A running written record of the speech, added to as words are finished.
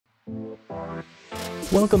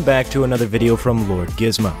Welcome back to another video from Lord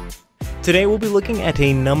Gizmo. Today we'll be looking at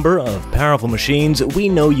a number of powerful machines we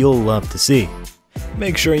know you'll love to see.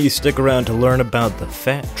 Make sure you stick around to learn about the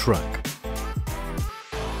Fat Truck.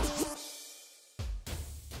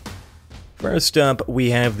 First up,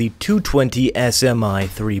 we have the 220 SMI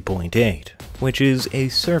 3.8, which is a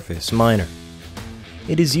surface miner.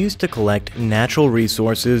 It is used to collect natural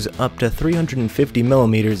resources up to 350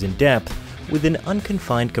 millimeters in depth with an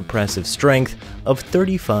unconfined compressive strength of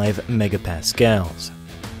 35 megapascals.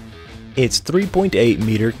 Its 3.8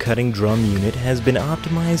 meter cutting drum unit has been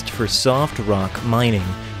optimized for soft rock mining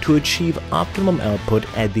to achieve optimum output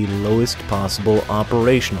at the lowest possible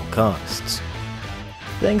operational costs.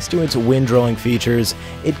 Thanks to its wind-drawing features,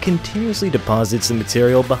 it continuously deposits the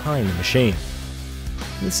material behind the machine.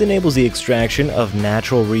 This enables the extraction of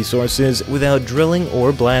natural resources without drilling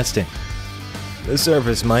or blasting. The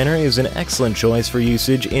surface miner is an excellent choice for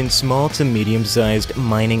usage in small to medium-sized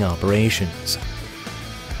mining operations.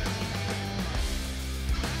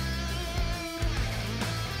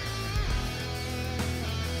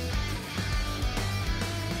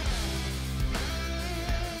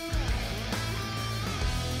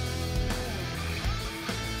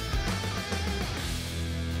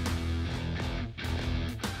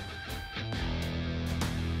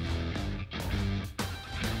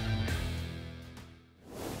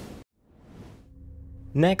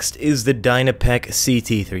 Next is the DYNAPAC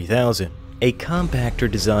CT3000, a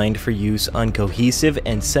compactor designed for use on cohesive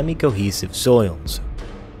and semi-cohesive soils.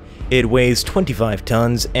 It weighs 25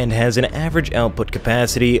 tons and has an average output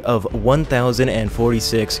capacity of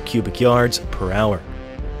 1,046 cubic yards per hour.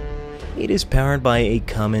 It is powered by a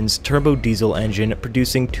Cummins turbo diesel engine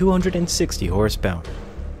producing 260 horsepower.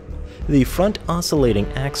 The front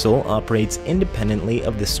oscillating axle operates independently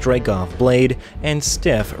of the strike-off blade and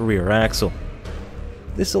stiff rear axle.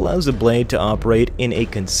 This allows the blade to operate in a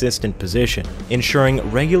consistent position, ensuring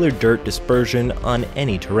regular dirt dispersion on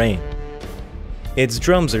any terrain. Its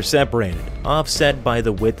drums are separated, offset by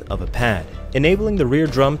the width of a pad, enabling the rear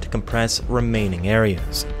drum to compress remaining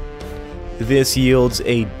areas. This yields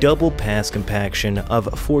a double pass compaction of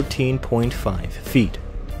 14.5 feet.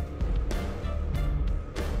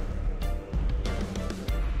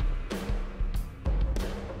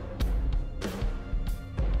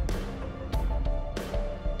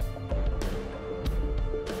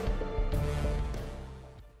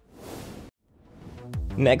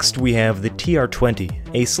 Next, we have the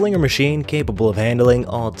TR20, a slinger machine capable of handling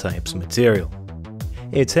all types of material.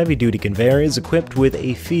 Its heavy-duty conveyor is equipped with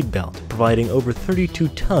a feed belt, providing over 32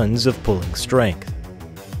 tons of pulling strength.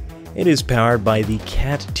 It is powered by the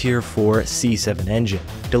CAT Tier 4 C7 engine,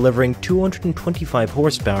 delivering 225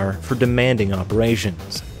 horsepower for demanding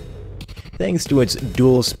operations. Thanks to its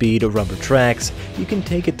dual-speed rubber tracks, you can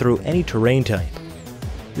take it through any terrain type.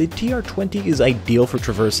 The TR20 is ideal for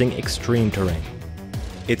traversing extreme terrain.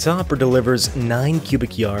 Its hopper delivers 9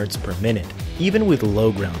 cubic yards per minute, even with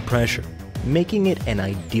low ground pressure, making it an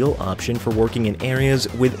ideal option for working in areas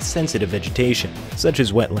with sensitive vegetation, such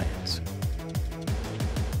as wetlands.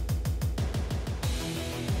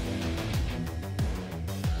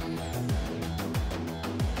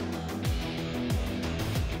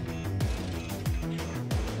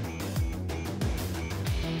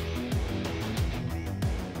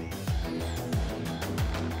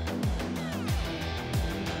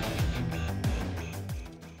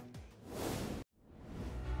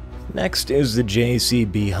 Next is the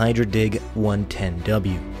JCB Hydradig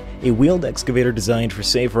 110W, a wheeled excavator designed for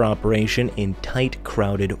safer operation in tight,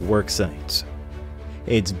 crowded work sites.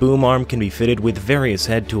 Its boom arm can be fitted with various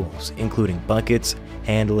head tools, including buckets,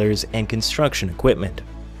 handlers, and construction equipment.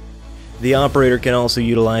 The operator can also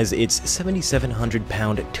utilize its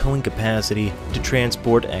 7,700-pound towing capacity to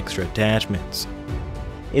transport extra attachments.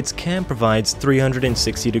 Its cab provides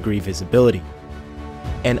 360-degree visibility.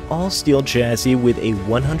 An all-steel chassis with a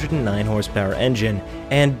 109 horsepower engine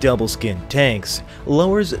and double-skin tanks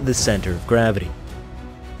lowers the center of gravity.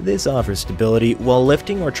 This offers stability while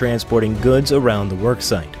lifting or transporting goods around the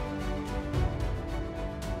worksite.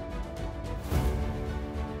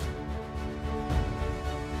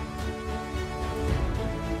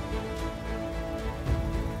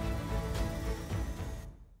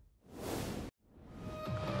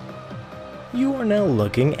 You are now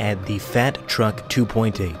looking at the Fat Truck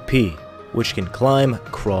 2.8P, which can climb,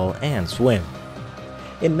 crawl, and swim.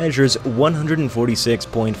 It measures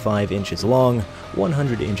 146.5 inches long,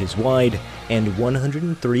 100 inches wide, and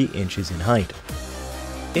 103 inches in height.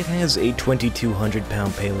 It has a 2,200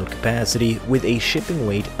 pound payload capacity with a shipping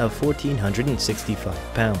weight of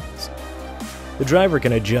 1,465 pounds. The driver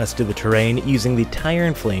can adjust to the terrain using the tire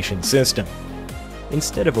inflation system.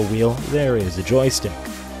 Instead of a wheel, there is a joystick.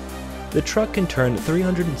 The truck can turn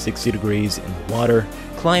 360 degrees in the water,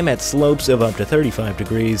 climb at slopes of up to 35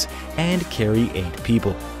 degrees, and carry 8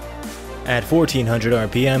 people. At 1400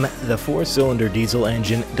 RPM, the 4-cylinder diesel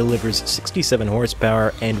engine delivers 67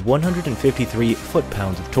 horsepower and 153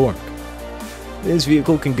 foot-pounds of torque. This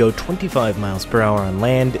vehicle can go 25 miles per hour on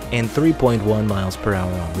land and 3.1 miles per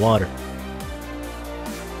hour on water.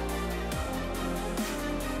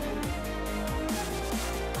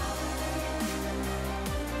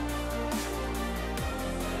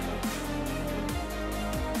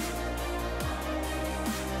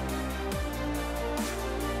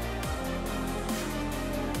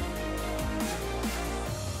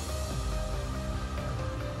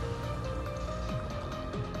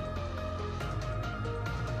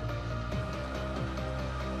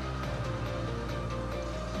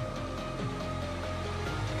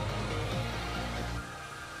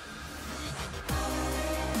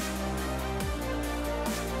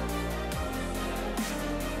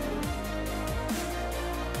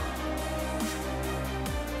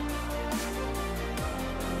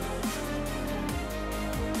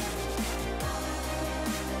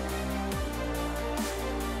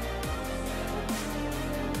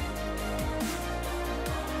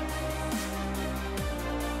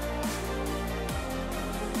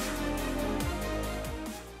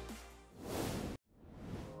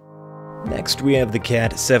 Next, we have the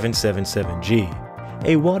Cat 777G,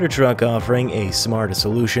 a water truck offering a smarter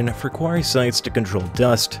solution for quarry sites to control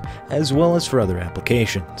dust, as well as for other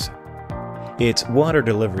applications. Its water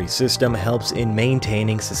delivery system helps in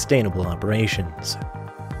maintaining sustainable operations.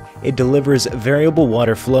 It delivers variable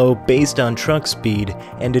water flow based on truck speed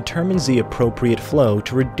and determines the appropriate flow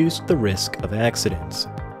to reduce the risk of accidents.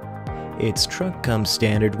 Its truck comes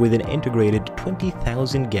standard with an integrated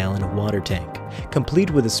 20,000-gallon water tank,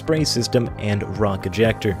 complete with a spray system and rock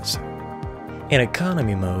ejectors. In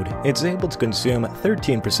economy mode, it's able to consume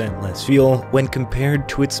 13% less fuel when compared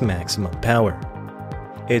to its maximum power.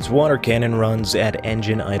 Its water cannon runs at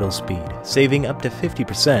engine idle speed, saving up to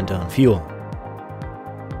 50% on fuel.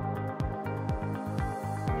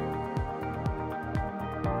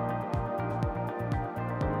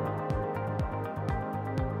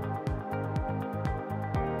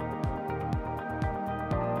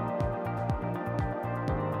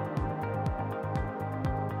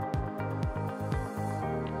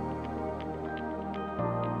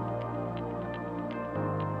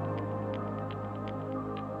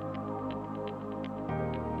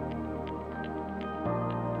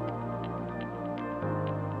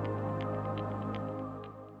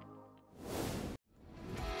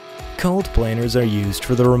 Cold planers are used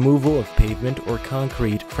for the removal of pavement or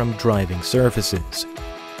concrete from driving surfaces.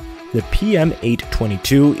 The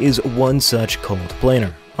PM822 is one such cold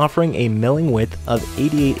planer, offering a milling width of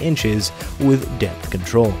 88 inches with depth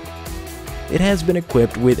control. It has been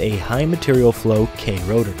equipped with a high material flow K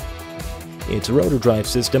rotor. Its rotor drive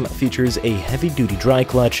system features a heavy-duty dry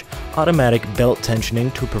clutch, automatic belt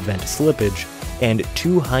tensioning to prevent slippage, and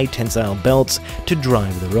 2 high-tensile belts to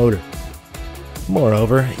drive the rotor.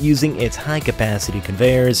 Moreover, using its high-capacity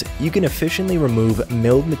conveyors, you can efficiently remove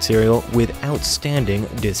milled material with outstanding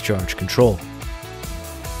discharge control.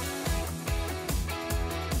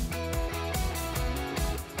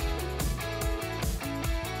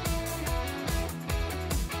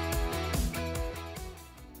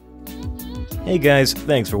 Hey guys,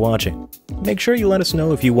 thanks for watching. Make sure you let us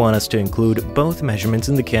know if you want us to include both measurements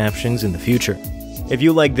in the captions in the future. If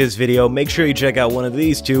you like this video, make sure you check out one of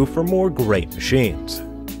these two for more great machines.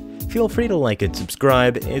 Feel free to like and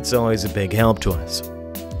subscribe, it's always a big help to us.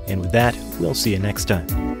 And with that, we'll see you next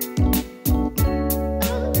time.